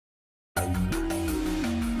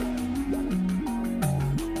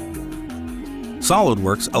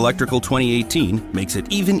Solidworks Electrical 2018 makes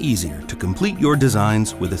it even easier to complete your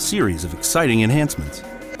designs with a series of exciting enhancements.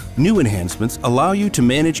 New enhancements allow you to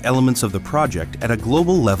manage elements of the project at a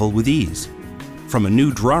global level with ease. From a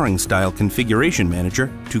new drawing style configuration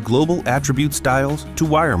manager to global attribute styles to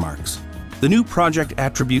wire marks. The new Project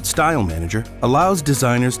Attribute Style Manager allows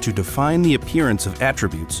designers to define the appearance of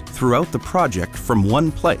attributes throughout the project from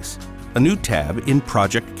one place, a new tab in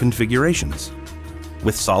Project Configurations.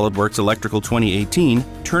 With SolidWorks Electrical 2018,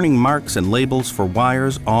 turning marks and labels for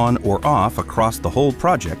wires on or off across the whole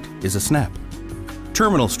project is a snap.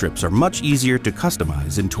 Terminal strips are much easier to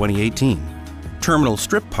customize in 2018. Terminal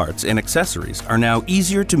strip parts and accessories are now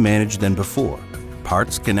easier to manage than before.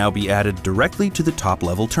 Parts can now be added directly to the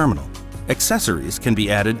top-level terminal. Accessories can be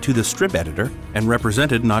added to the strip editor and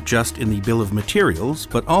represented not just in the bill of materials,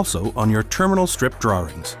 but also on your terminal strip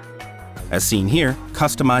drawings. As seen here,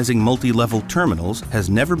 customizing multi-level terminals has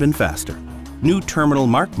never been faster. New Terminal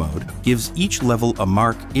Mark Mode gives each level a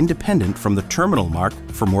mark independent from the terminal mark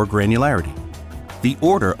for more granularity. The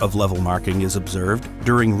order of level marking is observed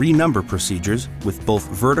during renumber procedures with both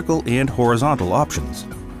vertical and horizontal options.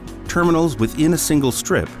 Terminals within a single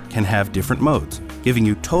strip can have different modes, giving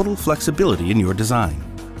you total flexibility in your design.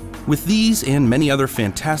 With these and many other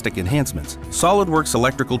fantastic enhancements, SolidWorks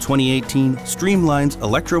Electrical 2018 streamlines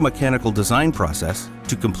electromechanical design process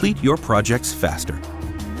to complete your projects faster.